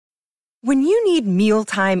When you need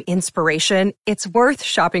mealtime inspiration, it's worth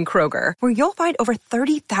shopping Kroger, where you'll find over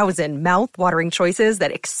 30,000 mouth-watering choices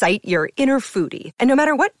that excite your inner foodie. And no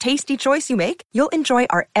matter what tasty choice you make, you'll enjoy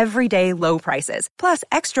our everyday low prices, plus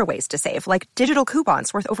extra ways to save, like digital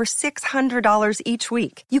coupons worth over $600 each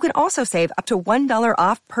week. You can also save up to $1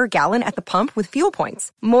 off per gallon at the pump with fuel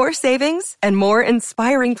points. More savings and more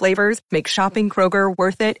inspiring flavors make shopping Kroger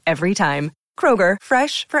worth it every time. Kroger,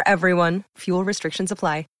 fresh for everyone. Fuel restrictions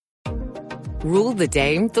apply. Rule the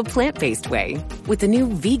day the plant-based way with the new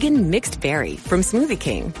vegan mixed berry from Smoothie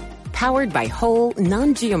King. Powered by whole,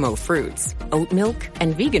 non-GMO fruits, oat milk,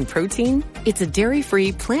 and vegan protein, it's a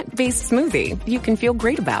dairy-free, plant-based smoothie you can feel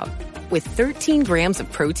great about. With 13 grams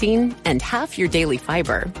of protein and half your daily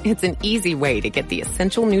fiber, it's an easy way to get the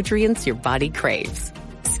essential nutrients your body craves.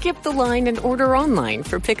 Skip the line and order online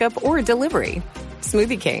for pickup or delivery.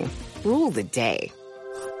 Smoothie King. Rule the day.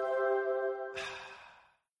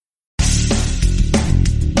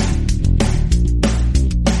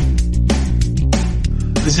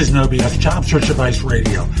 This is No BS Job Search Advice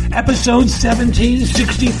Radio, episode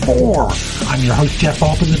 1764. I'm your host, Jeff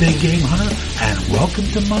Altman, the Big Game Hunter, and welcome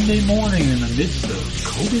to Monday morning in the midst of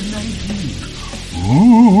COVID-19.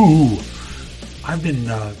 Ooh! I've been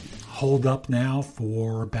holed up now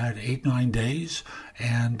for about 8-9 days,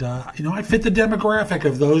 and, I fit the demographic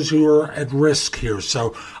of those who are at risk here,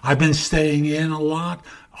 so I've been staying in a lot,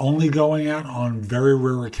 only going out on very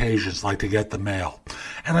rare occasions, like to get the mail.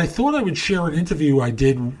 And I thought I would share an interview I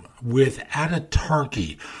did with Atta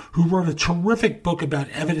Tarki, who wrote a terrific book about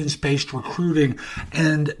evidence-based recruiting.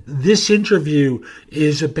 And this interview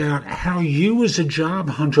is about how you as a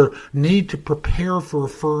job hunter need to prepare for a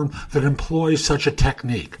firm that employs such a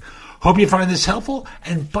technique. Hope you find this helpful.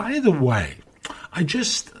 And by the way, I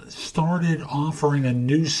just started offering a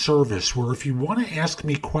new service where if you want to ask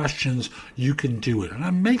me questions, you can do it. And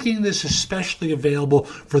I'm making this especially available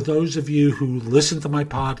for those of you who listen to my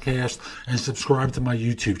podcast and subscribe to my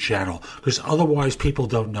YouTube channel, because otherwise people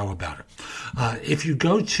don't know about it. If you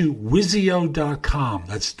go to Wisio.com,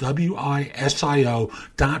 that's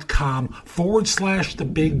WISIO.com/The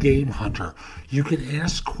Big Game Hunter, you can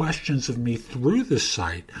ask questions of me through the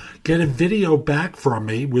site, get a video back from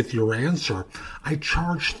me with your answer. I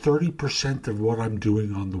charge 30% of what I'm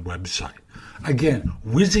doing on the website. Again,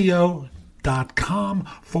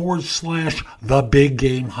 Wisio.com/The Big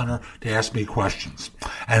Game Hunter to ask me questions.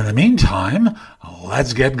 And in the meantime,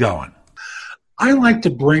 let's get going. I like to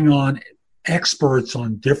bring on experts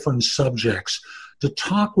on different subjects to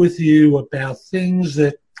talk with you about things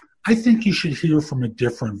that I think you should hear from a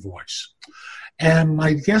different voice. And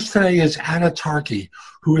my guest today is Atta Tarki,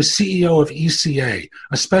 who is CEO of ECA,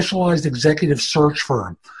 a specialized executive search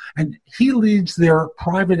firm. And he leads their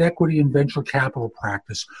private equity and venture capital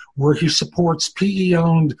practice, where he supports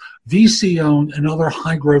PE-owned, VC-owned, and other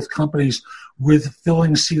high-growth companies with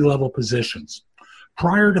filling C-level positions.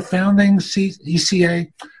 Prior to founding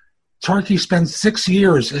ECA, Tarki spent 6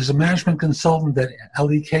 years as a management consultant at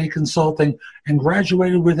LEK Consulting and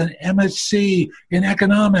graduated with an MSc in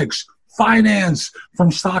economics, finance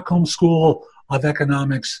from Stockholm School of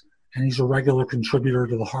Economics, and he's a regular contributor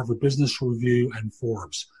to the Harvard Business Review and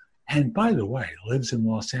Forbes. And by the way, lives in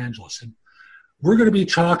Los Angeles. And we're going to be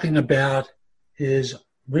talking about his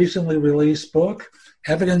recently released book,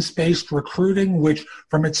 Evidence-Based Recruiting, which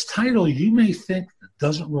from its title, you may think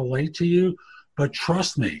doesn't relate to you, but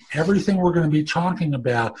trust me, everything we're going to be talking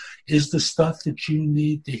about is the stuff that you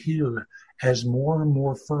need to hear as more and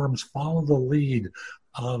more firms follow the lead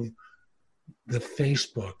of the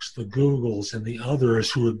Facebooks, the Googles, and the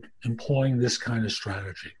others who are employing this kind of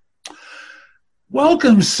strategy.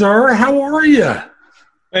 Welcome, sir. How are you?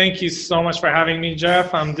 Thank you so much for having me,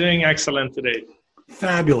 Jeff. I'm doing excellent today.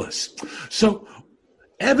 Fabulous. So,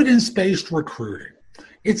 evidence-based recruiting.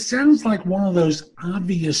 It sounds like one of those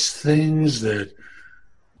obvious things that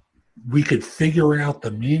we could figure out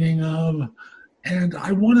the meaning of, and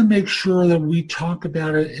I want to make sure that we talk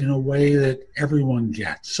about it in a way that everyone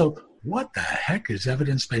gets. So, what the heck is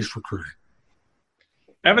evidence-based recruiting?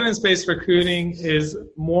 Evidence-based recruiting is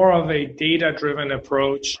more of a data-driven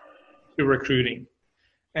approach to recruiting.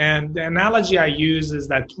 And the analogy I use is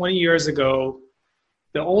that 20 years ago,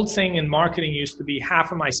 the old saying in marketing used to be,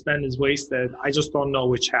 half of my spend is wasted, I just don't know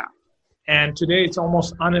which half. And today it's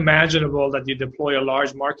almost unimaginable that you deploy a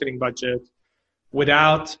large marketing budget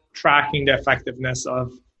without tracking the effectiveness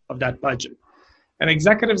of that budget. And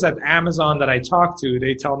executives at Amazon that I talk to,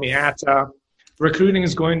 they tell me, Atta, recruiting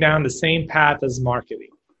is going down the same path as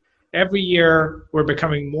marketing. Every year, we're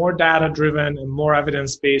becoming more data-driven and more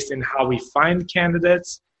evidence-based in how we find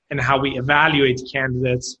candidates and how we evaluate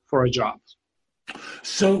candidates for a job.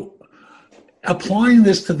 So applying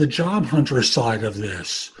this to the job hunter side of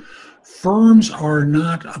this, firms are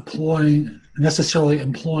not necessarily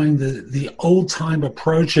employing the old-time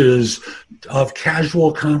approaches of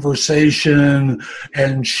casual conversation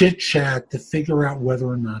and chit-chat to figure out whether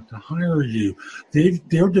or not to hire you.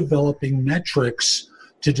 They're developing metrics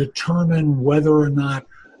to determine whether or not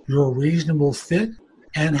you're a reasonable fit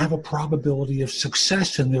and have a probability of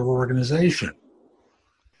success in their organization.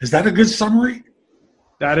 Is that a good summary?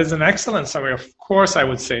 That is an excellent summary. Of course, I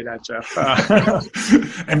would say that, Jeff.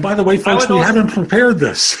 And by the way, folks, we haven't prepared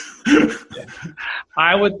this.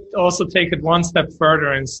 I would also take it one step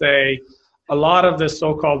further and say a lot of the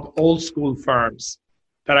so-called old school firms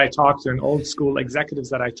that I talk to and old school executives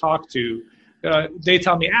that I talk to, they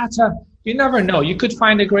tell me, Atta, you never know. You could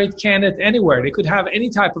find a great candidate anywhere. They could have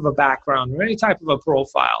any type of a background or any type of a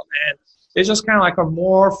profile. And they just kind of like are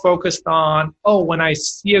more focused on, when I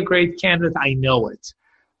see a great candidate, I know it.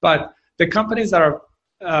 But the companies that are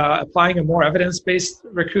applying a more evidence-based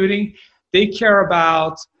recruiting, they care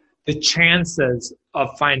about the chances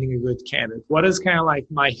of finding a good candidate. What is kind of like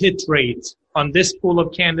my hit rate on this pool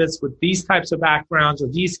of candidates with these types of backgrounds or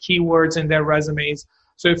these keywords in their resumes?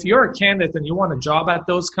 So if you're a candidate and you want a job at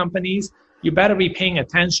those companies, you better be paying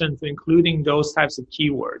attention to including those types of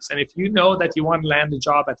keywords. And if you know that you want to land a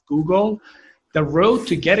job at Google, the road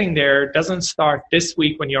to getting there doesn't start this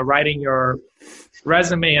week when you're writing your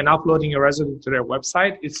resume and uploading your resume to their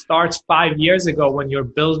website. It starts 5 years ago when you're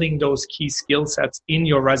building those key skill sets in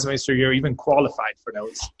your resume so you're even qualified for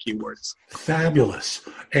those keywords. Fabulous.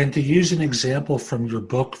 And to use an example from your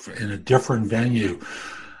book in a different venue,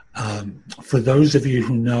 for those of you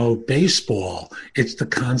who know baseball, it's the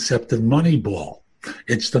concept of Moneyball.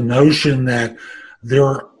 It's the notion that there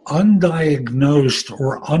are undiagnosed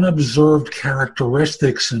or unobserved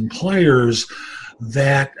characteristics in players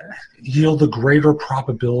that yield a greater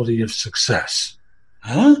probability of success.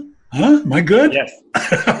 Am I good? Yes,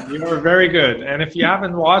 you are very good. And if you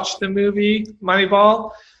haven't watched the movie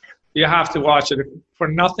Moneyball, you have to watch it for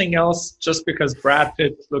nothing else, just because Brad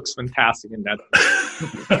Pitt looks fantastic in that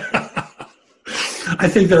movie. I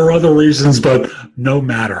think there are other reasons, but no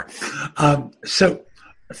matter. So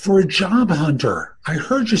for a job hunter, I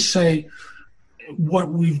heard you say what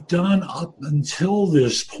we've done up until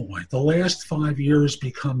this point, the last 5 years,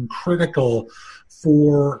 become critical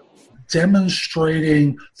for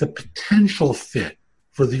demonstrating the potential fit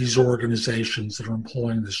for these organizations that are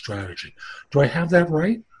employing this strategy. Do I have that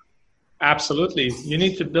right? Absolutely. You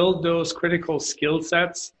need to build those critical skill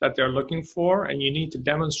sets that they're looking for, and you need to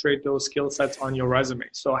demonstrate those skill sets on your resume.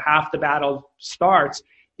 So half the battle starts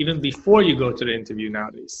even before you go to the interview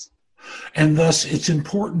nowadays. And thus, it's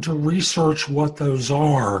important to research what those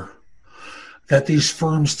are that these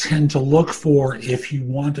firms tend to look for if you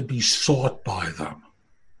want to be sought by them,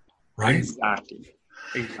 right? Exactly.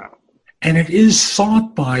 And it is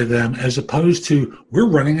sought by them as opposed to, we're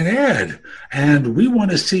running an ad and we want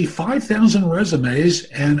to see 5,000 resumes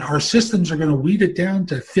and our systems are going to weed it down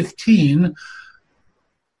to 15.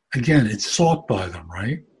 Again, it's sought by them,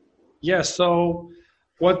 right? Yeah, so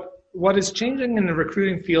what is changing in the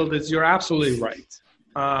recruiting field is you're absolutely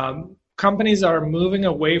right. Companies are moving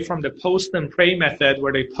away from the post and pray method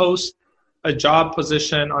where they post a job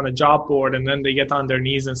position on a job board and then they get on their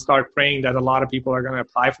knees and start praying that a lot of people are going to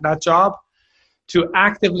apply for that job, to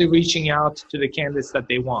actively reaching out to the candidates that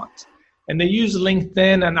they want. And they use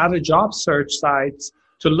LinkedIn and other job search sites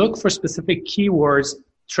to look for specific keywords,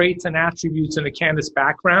 traits, and attributes in the candidate's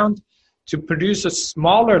background to produce a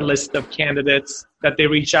smaller list of candidates that they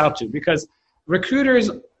reach out to, because recruiters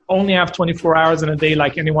only have 24 hours in a day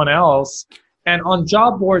like anyone else. And on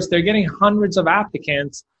job boards, they're getting hundreds of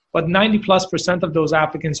applicants, but 90+% of those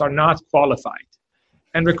applicants are not qualified.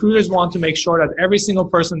 And recruiters want to make sure that every single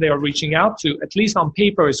person they are reaching out to, at least on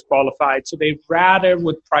paper, is qualified. So they rather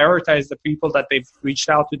would prioritize the people that they've reached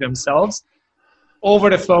out to themselves over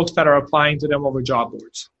the folks that are applying to them over job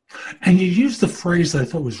boards. And you used the phrase that I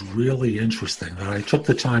thought was really interesting that I took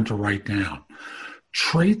the time to write down: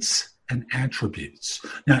 traits and attributes.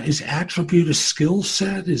 Now, is attribute a skill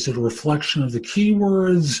set? Is it a reflection of the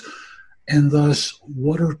keywords? And thus,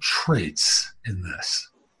 what are traits in this?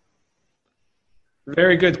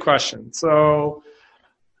 Very good question. So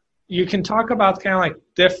you can talk about kind of like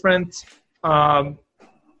different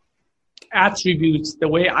attributes. The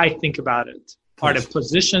way I think about it are the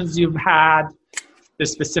positions you've had, the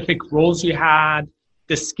specific roles you had,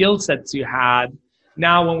 the skill sets you had.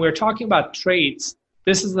 Now, when we're talking about traits,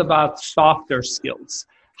 this is about softer skills.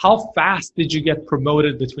 How fast did you get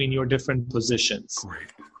promoted between your different positions? Great.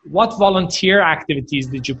 What volunteer activities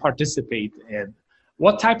did you participate in?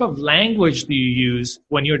 what type of language do you use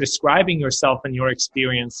when you're describing yourself and your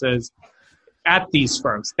experiences at these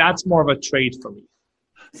firms? That's more of a trait for me.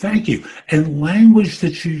 Thank you. And language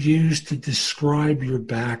that you use to describe your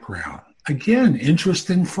background. Again,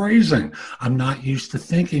 interesting phrasing. I'm not used to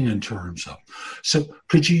thinking in terms of. So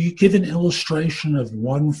could you give an illustration of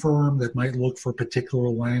one firm that might look for particular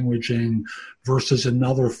languaging versus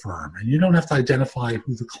another firm? And you don't have to identify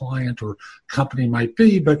who the client or company might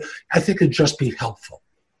be, but I think it'd just be helpful.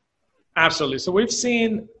 Absolutely. So we've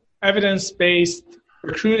seen evidence-based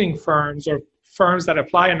recruiting firms or firms that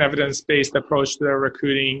apply an evidence-based approach to their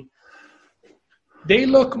recruiting. They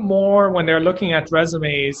look more, when they're looking at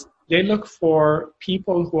resumes, they look for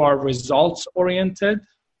people who are results-oriented,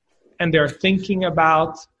 and they're thinking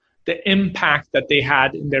about the impact that they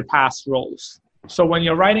had in their past roles. So when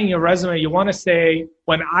you're writing your resume, you want to say,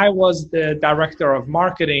 when I was the director of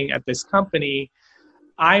marketing at this company,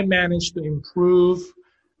 I managed to improve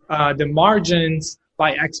the margins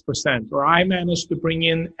by X percent, or I managed to bring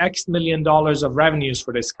in X million dollars of revenues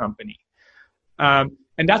for this company.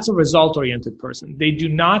 And that's a result-oriented person. They do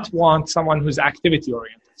not want someone who's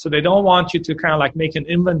activity-oriented. So they don't want you to kind of like make an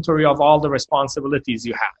inventory of all the responsibilities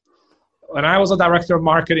you had. When I was a director of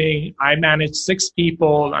marketing, I managed 6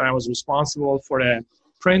 people, and I was responsible for the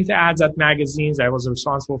print ads at magazines. I was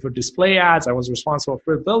responsible for display ads. I was responsible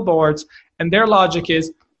for billboards. And their logic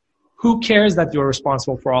is, who cares that you're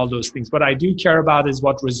responsible for all those things? What I do care about is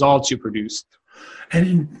what results you produced.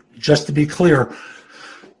 And just to be clear,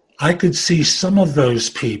 I could see some of those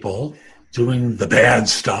people doing the bad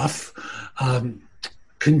stuff,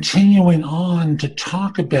 continuing on to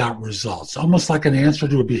talk about results, almost like an answer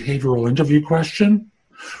to a behavioral interview question,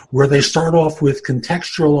 where they start off with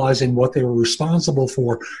contextualizing what they were responsible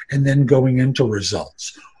for and then going into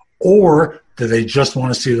results. Or do they just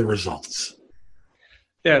want to see the results?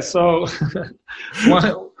 Yeah, so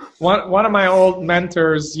one of my old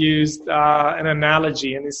mentors used an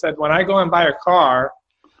analogy, and he said, when I go and buy a car,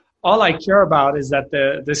 all I care about is that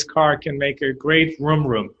this car can make a great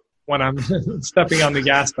room when I'm stepping on the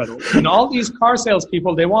gas pedal. And all these car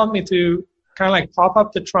salespeople, they want me to kind of like pop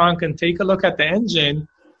up the trunk and take a look at the engine,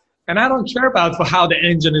 and I don't care about how the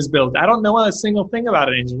engine is built. I don't know a single thing about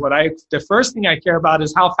an engine. The first thing I care about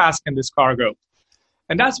is how fast can this car go.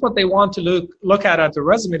 And that's what they want to look at the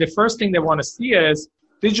resume. The first thing they want to see is,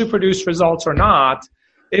 did you produce results or not?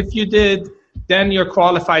 If you did, then you're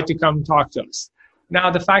qualified to come talk to us. Now,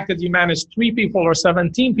 the fact that you managed 3 people or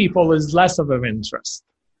 17 people is less of an interest.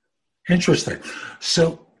 Interesting.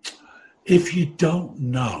 So if you don't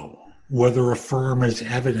know whether a firm is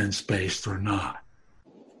evidence-based or not,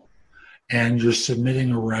 and you're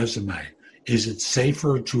submitting a resume, is it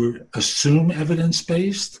safer to assume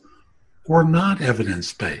evidence-based or not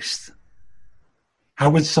evidence-based? How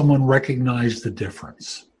would someone recognize the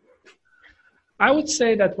difference? I would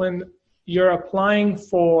say that when you're applying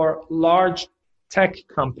for large tech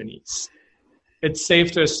companies, it's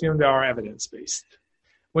safe to assume they are evidence-based.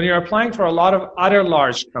 When you're applying for a lot of other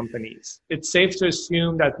large companies, it's safe to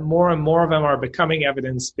assume that more and more of them are becoming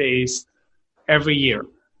evidence-based every year.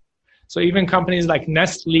 So even companies like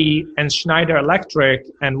Nestle and Schneider Electric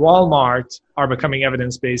and Walmart are becoming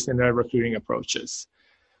evidence-based in their recruiting approaches.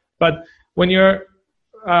 But when you're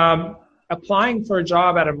applying for a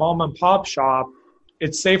job at a mom and pop shop,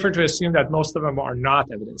 it's safer to assume that most of them are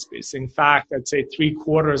not evidence-based. In fact, I'd say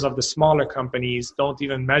 3/4 of the smaller companies don't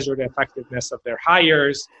even measure the effectiveness of their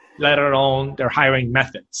hires, let alone their hiring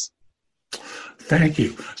methods. Thank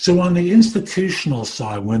you. So on the institutional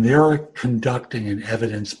side, when they're conducting an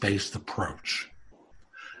evidence-based approach,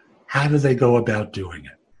 how do they go about doing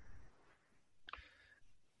it?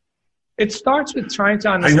 It starts with trying to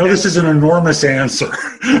understand. I know this is an enormous answer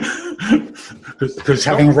because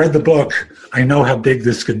having read the book, I know how big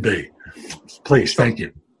this can be. Please, thank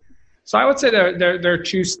you. So I would say there are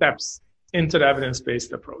 2 steps into the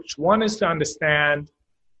evidence-based approach. One is to understand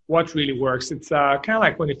what really works. It's kind of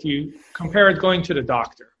like if you compare it going to the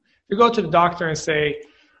doctor. You go to the doctor and say,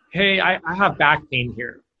 hey, I have back pain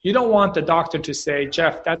here. You don't want the doctor to say,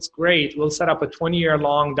 Jeff, that's great. We'll set up a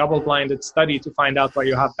 20-year-long double-blinded study to find out why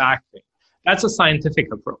you have back pain. That's a scientific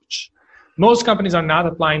approach. Most companies are not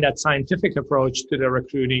applying that scientific approach to their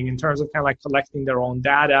recruiting in terms of kind of like collecting their own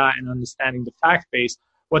data and understanding the fact base.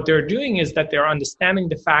 What they're doing is that they're understanding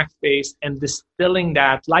the fact base and distilling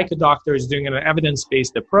that like a doctor is doing an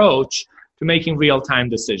evidence-based approach to making real-time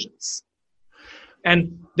decisions. And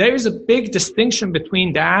there is a big distinction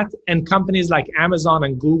between that and companies like Amazon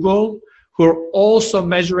and Google, who are also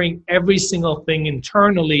measuring every single thing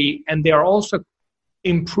internally, and they are also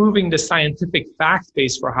improving the scientific fact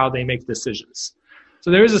base for how they make decisions.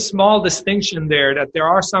 So there is a small distinction there that there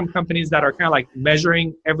are some companies that are kind of like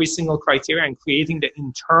measuring every single criteria and creating the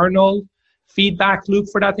internal feedback loop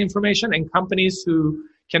for that information, and companies who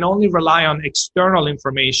can only rely on external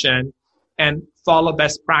information and follow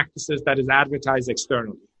best practices that is advertised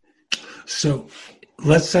externally. So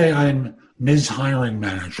let's say I'm Ms. Hiring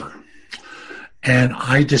Manager and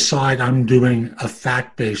I decide I'm doing a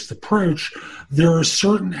fact-based approach. There are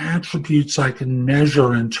certain attributes I can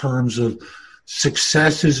measure in terms of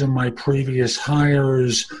successes in my previous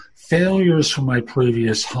hires, failures from my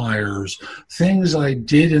previous hires, things I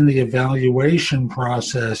did in the evaluation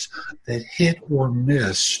process that hit or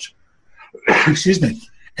missed. Excuse me.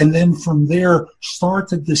 And then from there, start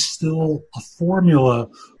to distill a formula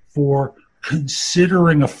for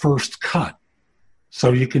considering a first cut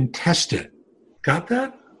so you can test it. Got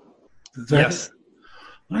that? Yes.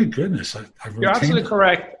 My goodness. You're absolutely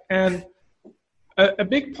correct. And a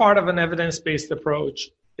big part of an evidence-based approach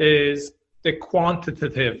is the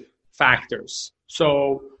quantitative factors.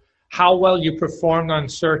 So how well you performed on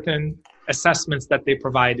certain assessments that they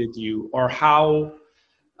provided you, or how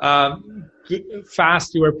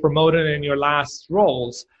fast you were promoted in your last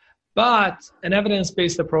roles. But an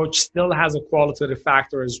evidence-based approach still has a qualitative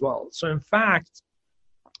factor as well. So in fact,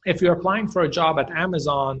 if you're applying for a job at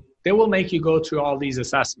Amazon, they will make you go through all these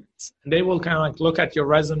assessments. And they will kind of like look at your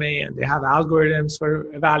resume, and they have algorithms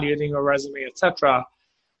for evaluating your resume, etc.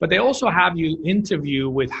 But they also have you interview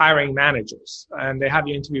with hiring managers, and they have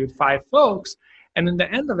you interview with 5 folks. And in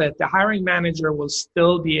the end of it, the hiring manager will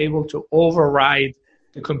still be able to override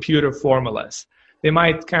the computer formulas. They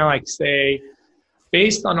might kind of like say,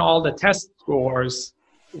 based on all the test scores,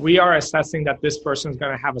 we are assessing that this person is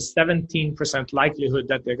going to have a 17% likelihood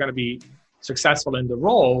that they're going to be successful in the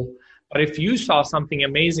role. But if you saw something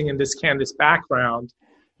amazing in this candidate's background,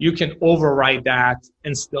 you can override that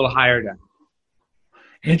and still hire them.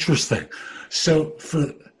 Interesting. So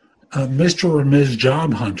for Mr. or Ms.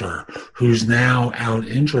 Job Hunter, who's now out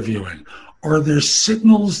interviewing, are there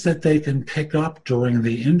signals that they can pick up during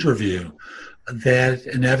the interview that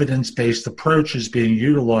an evidence-based approach is being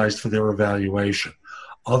utilized for their evaluation,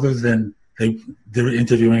 other than they're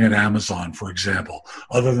interviewing at Amazon, for example,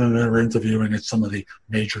 other than they're interviewing at some of the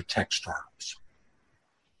major tech startups?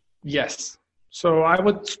 Yes. So I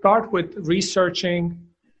would start with researching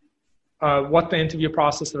what the interview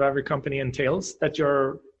process of every company entails that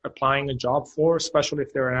you're applying a job for, especially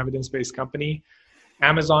if they're an evidence-based company.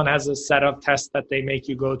 Amazon has a set of tests that they make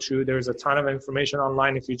you go through. There's a ton of information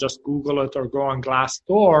online if you just Google it or go on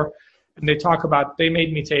Glassdoor, and they talk about, they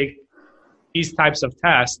made me take these types of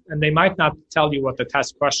tests, and they might not tell you what the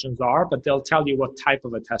test questions are, but they'll tell you what type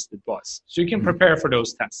of a test it was. So you can prepare for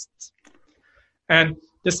those tests. And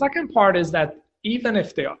the second part is that even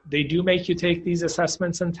if they do make you take these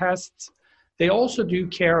assessments and tests, they also do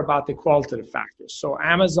care about the qualitative factors. So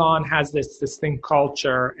Amazon has this distinct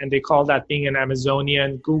culture, and they call that being an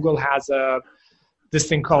Amazonian. Google has a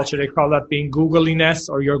distinct culture. They call that being Googliness,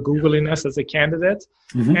 or your Googliness as a candidate.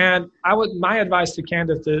 Mm-hmm. And my advice to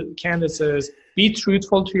candidates is be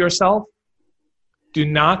truthful to yourself. Do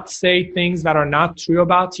not say things that are not true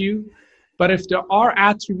about you. But if there are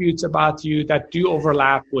attributes about you that do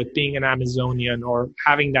overlap with being an Amazonian or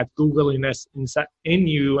having that Googliness in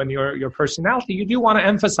you and your personality, you do want to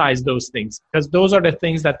emphasize those things, because those are the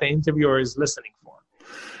things that the interviewer is listening for.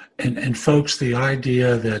 And folks, the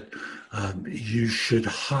idea that you should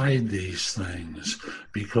hide these things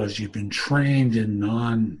because you've been trained in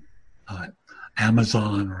non-Amazon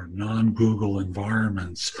or non-Google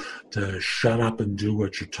environments to shut up and do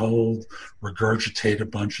what you're told, regurgitate a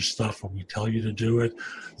bunch of stuff when we tell you to do it.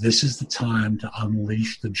 This is the time to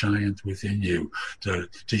unleash the giant within you, to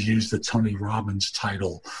use the Tony Robbins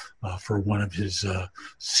title for one of his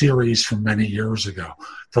series from many years ago,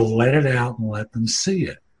 to let it out and let them see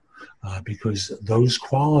it. Because those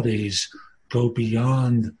qualities go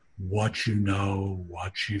beyond what you know,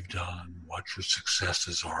 what you've done, what your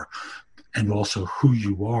successes are, and also who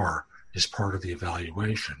you are is part of the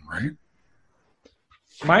evaluation, right?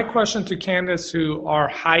 My question to candidates who are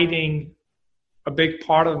hiding a big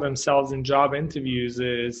part of themselves in job interviews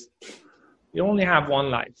is, you only have one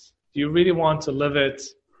life. Do you really want to live it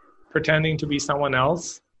pretending to be someone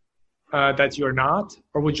else that you're not?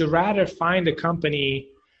 Or would you rather find a company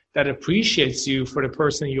that appreciates you for the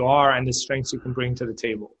person you are and the strengths you can bring to the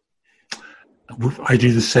table? I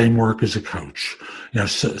do the same work as a coach.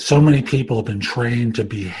 So many people have been trained to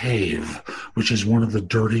behave, which is one of the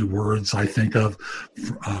dirty words I think of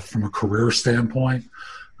from a career standpoint.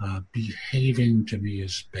 behaving to me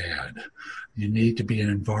is bad. You need to be in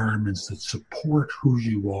environments that support who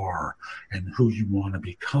you are and who you want to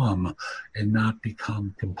become, and not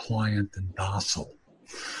become compliant and docile.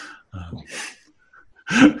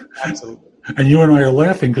 Absolutely. And you and I are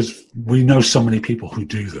laughing because we know so many people who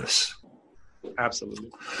do this. Absolutely.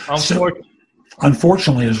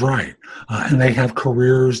 Unfortunately is right. And they have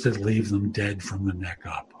careers that leave them dead from the neck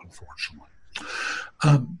up, unfortunately.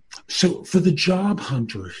 So for the job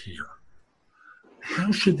hunter here,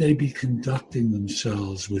 how should they be conducting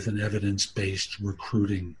themselves with an evidence-based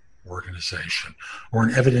recruiting organization or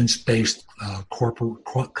an evidence-based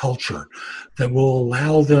corporate culture that will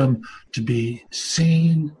allow them to be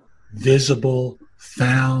seen, visible,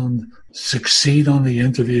 found, succeed on the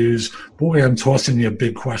interviews? Boy, I'm tossing you a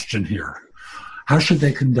big question here. How should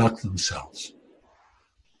they conduct themselves?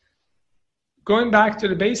 Going back to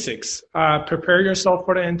the basics, prepare yourself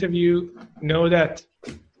for the interview. Know that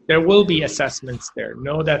there will be assessments there.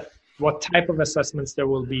 Know that what type of assessments there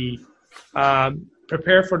will be.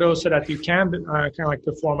 Prepare for those so that you can kind of like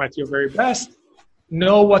perform at your very best.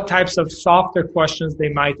 Know what types of softer questions they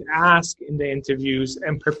might ask in the interviews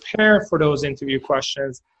and prepare for those interview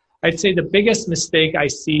questions. I'd say the biggest mistake I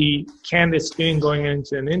see candidates doing going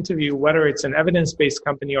into an interview, whether it's an evidence-based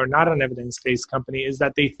company or not an evidence-based company, is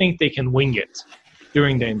that they think they can wing it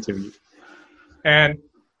during the interview. And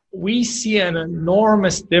we see an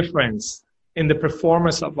enormous difference in the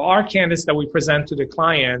performance of our candidates that we present to the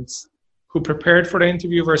clients who prepared for the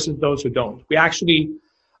interview versus those who don't. We actually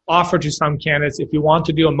offer to some candidates, if you want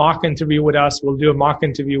to do a mock interview with us, we'll do a mock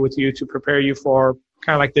interview with you to prepare you for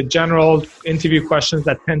kind of like the general interview questions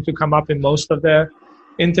that tend to come up in most of the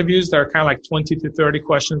interviews. There are kind of like 20 to 30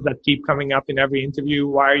 questions that keep coming up in every interview.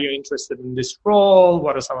 Why are you interested in this role?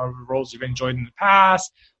 What are some of the roles you've enjoyed in the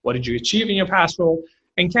past? What did you achieve in your past role?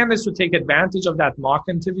 And candidates who take advantage of that mock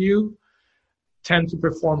interview tend to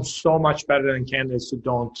perform so much better than candidates who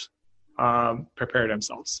don't prepare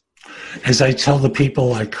themselves. As I tell the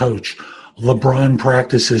people I coach, LeBron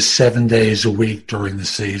practices 7 days a week during the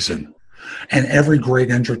season. And every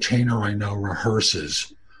great entertainer I know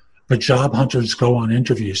rehearses. But job hunters go on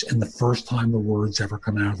interviews, and the first time the words ever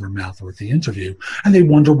come out of their mouth are at the interview, and they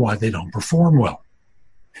wonder why they don't perform well.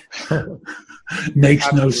 Makes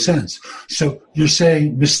Absolutely. No sense. So you're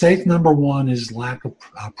saying mistake number one is lack of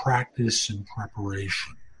practice and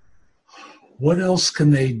preparation. What else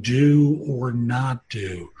can they do or not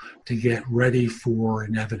do to get ready for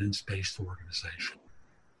an evidence-based organization?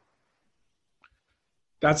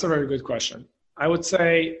 That's a very good question. I would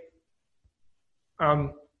say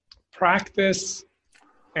practice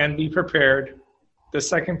and be prepared. The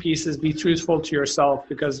second piece is be truthful to yourself,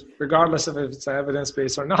 because regardless of if it's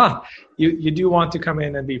evidence-based or not, you do want to come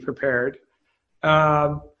in and be prepared.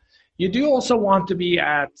 You do also want to be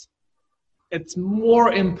it's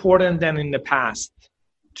more important than in the past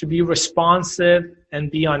to be responsive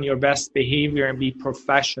and be on your best behavior and be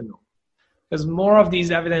professional. Because more of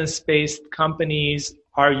these evidence-based companies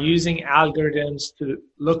are using algorithms to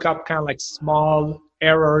look up kind of like small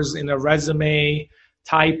errors in a resume,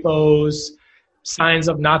 typos, signs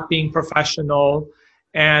of not being professional.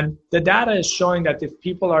 And the data is showing that if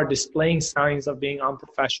people are displaying signs of being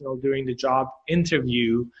unprofessional during the job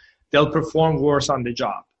interview, they'll perform worse on the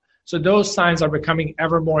job. So those signs are becoming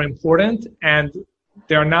ever more important, and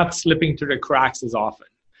they're not slipping through the cracks as often.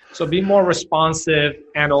 So be more responsive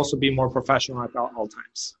and also be more professional at all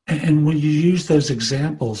times. And when you use those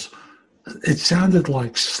examples, it sounded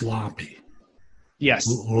like sloppy. Yes.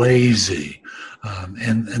 Lazy.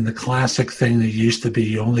 And the classic thing that used to be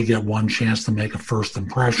you only get one chance to make a first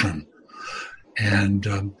impression. And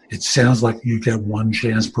it sounds like you get one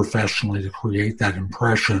chance professionally to create that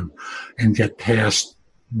impression and get past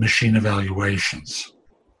machine evaluations.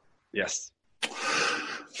 Yes.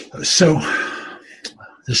 So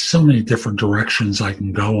there's so many different directions I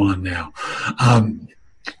can go on now.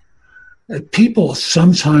 People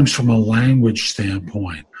sometimes from a language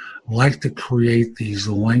standpoint like to create these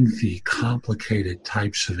lengthy, complicated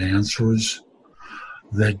types of answers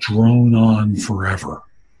that drone on forever.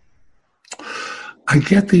 I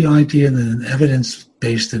get the idea that in an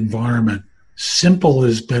evidence-based environment, simple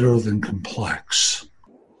is better than complex.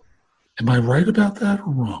 Am I right about that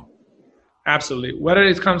or wrong? Absolutely. Whether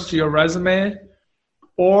it comes to your resume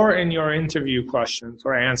or in your interview questions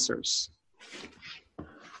or answers,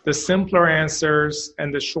 the simpler answers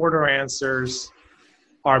and the shorter answers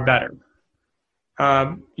are better.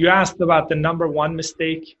 You asked about the number one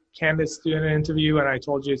mistake candidates do in an interview, and I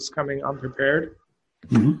told you it's coming unprepared.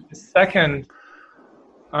 Mm-hmm. The second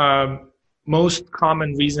most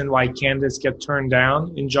common reason why candidates get turned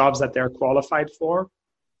down in jobs that they're qualified for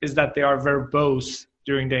is that they are verbose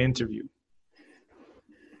during the interview.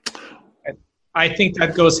 And I think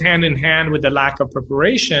that goes hand in hand with the lack of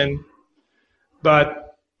preparation,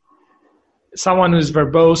 but someone who's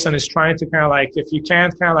verbose and is trying to kind of like, if you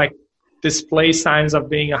can't kind of like display signs of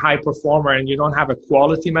being a high performer and you don't have a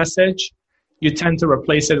quality message, you tend to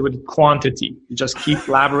replace it with quantity. You just keep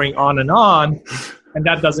blabbering on, and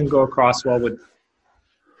that doesn't go across well with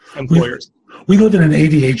employers. We live in an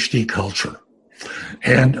ADHD culture,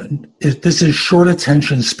 and this is short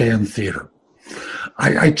attention span theater.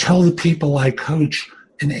 I tell the people I coach,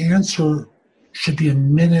 an answer should be a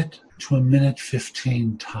minute to a minute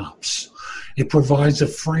 15 tops. It provides a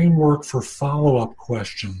framework for follow-up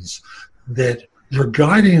questions that you're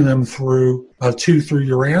guiding them through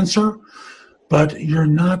your answer, but you're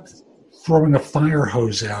not throwing a fire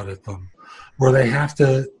hose out at them where they have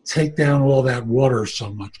to take down all that water so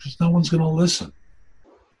much because no one's going to listen.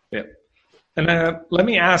 Yeah. And let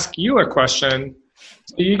me ask you a question.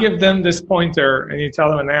 So you give them this pointer and you tell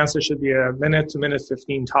them an answer should be a minute to minute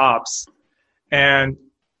 15 tops. And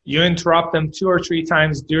you interrupt them 2 or 3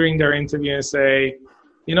 times during their interview and say,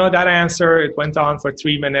 you know, that answer, it went on for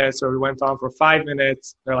 3 minutes or it went on for 5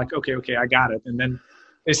 minutes. They're like, okay, I got it. And then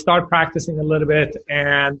they start practicing a little bit.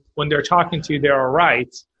 And when they're talking to you, they're all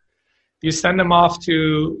right. You send them off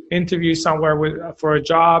to interview somewhere for a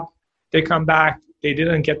job. They come back. They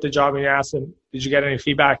didn't get the job. And you ask them, did you get any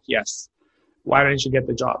feedback? Yes. Why didn't you get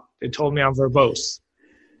the job? They told me I'm verbose.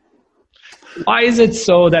 Why is it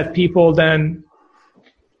so that people then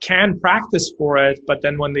can practice for it, but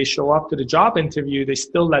then when they show up to the job interview, they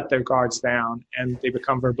still let their guards down and they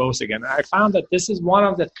become verbose again? And I found that this is one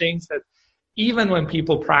of the things that even when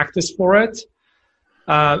people practice for it,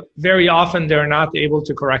 very often they're not able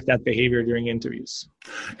to correct that behavior during interviews.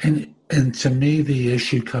 And to me, the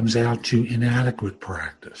issue comes out to inadequate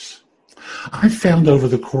practice. I've found over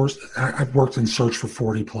the course, I've worked in search for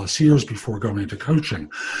 40 plus years before going into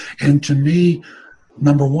coaching. And to me,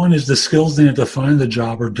 number one is the skills needed to find the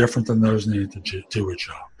job are different than those needed to do a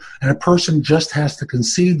job. And a person just has to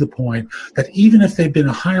concede the point that even if they've been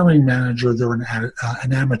a hiring manager, they're an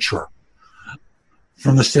amateur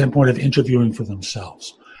from the standpoint of interviewing for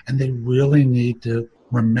themselves. And they really need to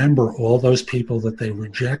remember all those people that they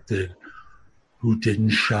rejected who didn't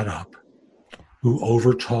shut up, who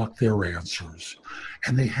overtalked their answers.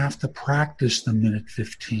 And they have to practice the minute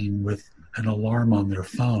 15 with an alarm on their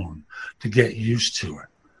phone to get used to it.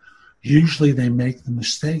 Usually they make the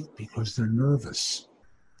mistake because they're nervous.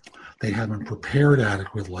 They haven't prepared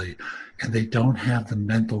adequately, and they don't have the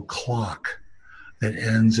mental clock that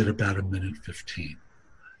ends at about a minute 15,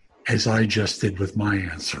 as I just did with my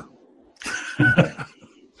answer.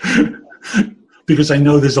 Because I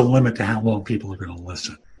know there's a limit to how long people are going to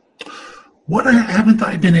listen. What haven't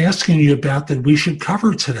I been asking you about that we should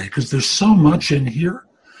cover today? Because there's so much in here.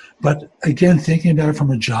 But again, thinking about it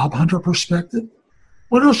from a job hunter perspective,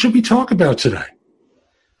 what else should we talk about today?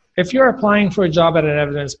 If you're applying for a job at an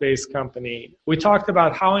evidence-based company, we talked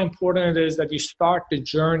about how important it is that you start the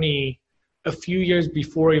journey a few years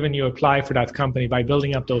before even you apply for that company by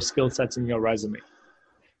building up those skill sets in your resume.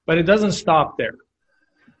 But it doesn't stop there.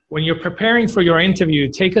 When you're preparing for your interview,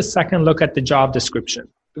 take a second look at the job description,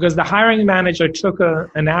 because the hiring manager took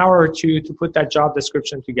an hour or two to put that job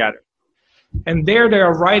description together. And there they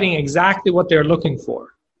are writing exactly what they're looking for.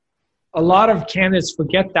 A lot of candidates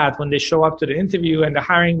forget that when they show up to the interview and the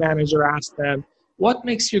hiring manager asks them, what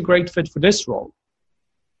makes you a great fit for this role?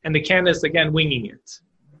 And the candidate's, again, winging it.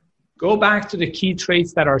 Go back to the key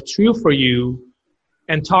traits that are true for you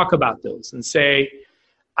and talk about those and say,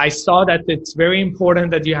 I saw that it's very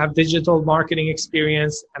important that you have digital marketing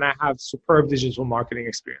experience, and I have superb digital marketing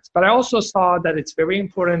experience. But I also saw that it's very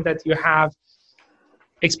important that you have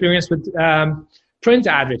experience with print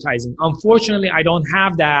advertising. Unfortunately, I don't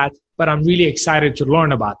have that, but I'm really excited to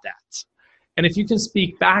learn about that. And if you can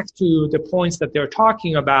speak back to the points that they're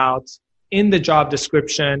talking about in the job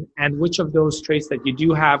description and which of those traits that you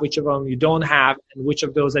do have, which of them you don't have, and which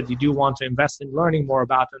of those that you do want to invest in learning more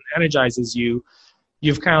about and energizes you,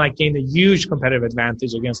 you've kind of like gained a huge competitive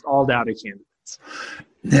advantage against all the other candidates.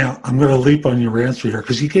 Now, I'm going to leap on your answer here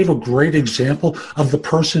because you gave a great example of the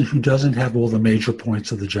person who doesn't have all the major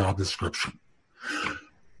points of the job description.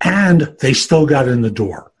 And they still got in the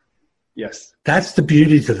door. Yes. That's the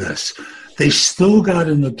beauty to this. They still got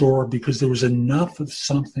in the door because there was enough of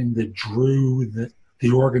something that drew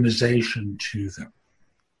the organization to them.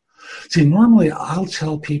 See, normally I'll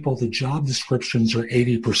tell people the job descriptions are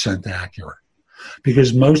 80% accurate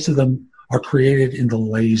because most of them are created in the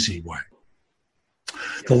lazy way.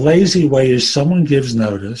 The lazy way is someone gives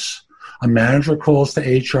notice, A manager calls to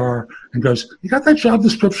HR and goes, you got that job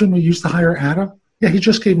description we used to hire Ada? Yeah, he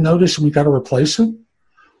just gave notice and we got to replace him.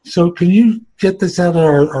 So can you get this out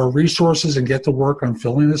of our resources and get to work on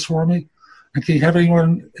filling this for me? And can you have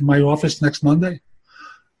anyone in my office next Monday?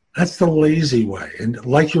 That's the lazy way. And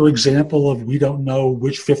like your example of we don't know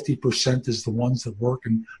which 50% is the ones that work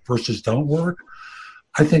and versus don't work,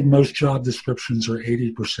 I think most job descriptions are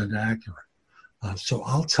 80% accurate. So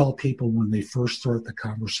I'll tell people when they first start the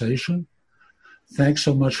conversation, thanks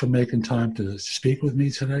so much for making time to speak with me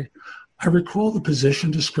today. I recall the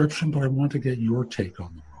position description, but I want to get your take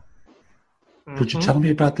on the role. Could you tell me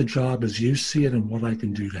about the job as you see it and what I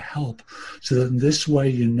can do to help so that in this way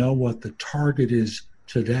you know what the target is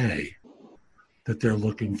today that they're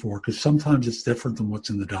looking for? Because sometimes it's different than what's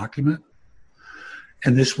in the document.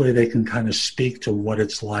 And this way they can kind of speak to what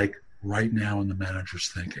it's like right now in the manager's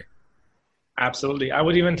thinking. Absolutely. I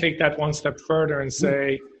would even take that one step further and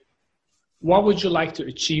say, what would you like to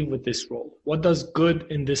achieve with this role? What does good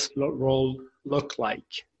in this role look like?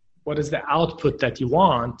 What is the output that you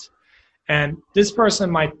want? And this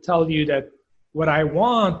person might tell you that what I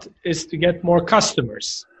want is to get more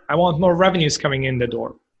customers. I want more revenues coming in the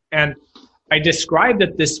door. And I described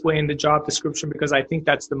it this way in the job description because I think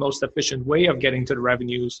that's the most efficient way of getting to the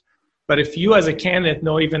revenues. But if you as a candidate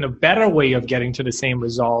know even a better way of getting to the same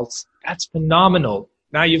results, that's phenomenal.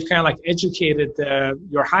 Now you've kind of like educated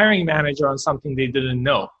your hiring manager on something they didn't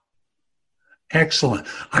know. Excellent.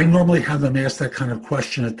 I normally have them ask that kind of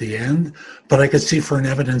question at the end, but I could see for an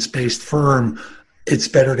evidence-based firm, it's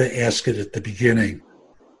better to ask it at the beginning.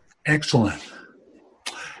 Excellent.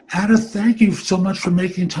 Ada, thank you so much for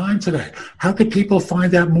making time today. How could people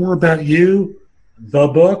find out more about you, the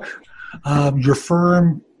book, your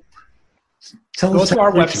firm? Go to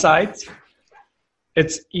our website.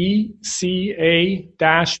 It's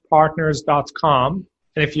eca-partners.com.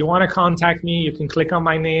 And if you want to contact me, you can click on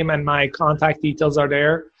my name and my contact details are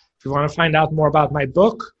there. If you want to find out more about my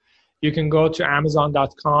book, you can go to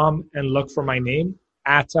amazon.com and look for my name,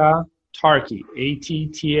 Ata Tarki,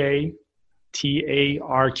 A-T-T-A-T-A-R-K-I.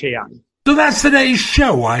 So that's today's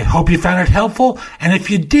show. I hope you found it helpful. And if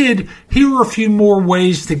you did, here are a few more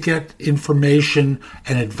ways to get information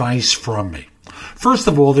and advice from me. First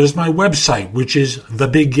of all, there's my website, which is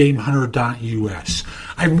thebiggamehunter.us.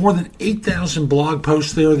 I have more than 8,000 blog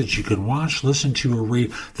posts there that you can watch, listen to, or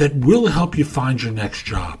read that will help you find your next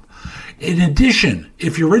job. In addition,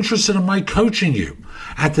 if you're interested in my coaching you,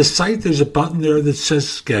 at the site there's a button there that says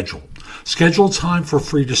schedule. Schedule time for a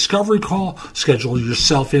free discovery call, schedule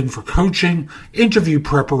yourself in for coaching, interview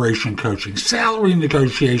preparation coaching, salary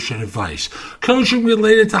negotiation advice, coaching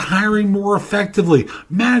related to hiring more effectively,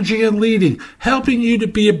 managing and leading, helping you to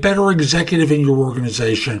be a better executive in your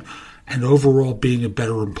organization, and overall being a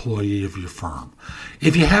better employee of your firm.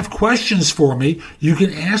 If you have questions for me, you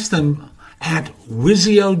can ask them at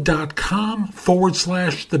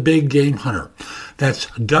wisio.com/thebiggamehunter. That's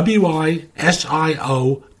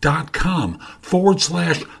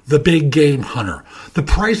WISIO.com/thebiggamehunter. The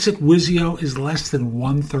price at Wisio is less than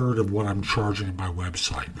 1/3 of what I'm charging at my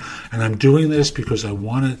website. And I'm doing this because I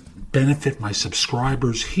want to benefit my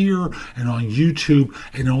subscribers here and on YouTube,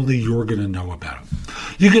 and only you're going to know about it.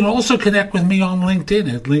 You can also connect with me on LinkedIn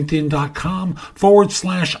at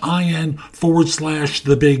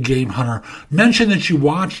linkedin.com/IN/thebiggamehunter. Mention that you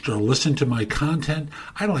watched or listened to my content.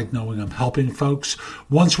 I like knowing I'm helping folks.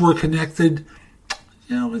 Once we're connected,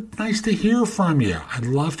 it's nice to hear from you. I'd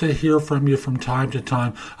love to hear from you from time to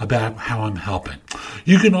time about how I'm helping.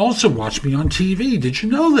 You can also watch me on TV. Did you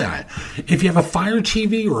know that? If you have a Fire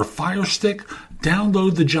TV or a Fire Stick,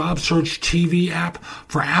 download the Job Search TV app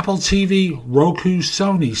for Apple TV, Roku,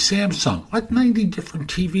 Sony, Samsung, like 90 different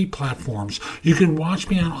TV platforms. You can watch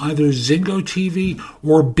me on either Zingo TV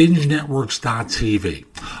or BingeNetworks.tv.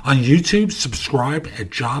 On YouTube, subscribe at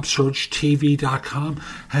JobSearchTV.com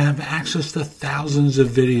and have access to thousands of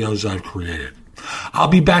videos I've created. I'll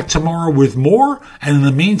be back tomorrow with more, and in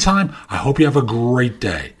the meantime, I hope you have a great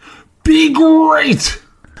day. Be great!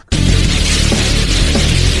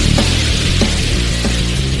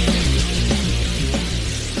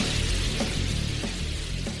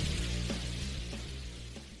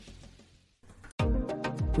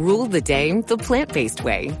 Rule the day the plant-based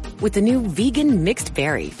way with the new vegan mixed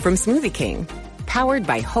berry from Smoothie King. Powered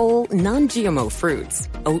by whole, non-GMO fruits,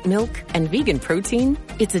 oat milk, and vegan protein,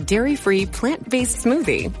 it's a dairy-free, plant-based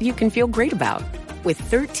smoothie you can feel great about. With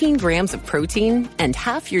 13 grams of protein and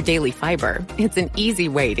half your daily fiber, it's an easy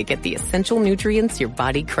way to get the essential nutrients your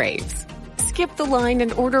body craves. Skip the line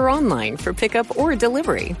and order online for pickup or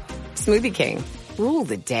delivery. Smoothie King. Rule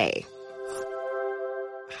the day.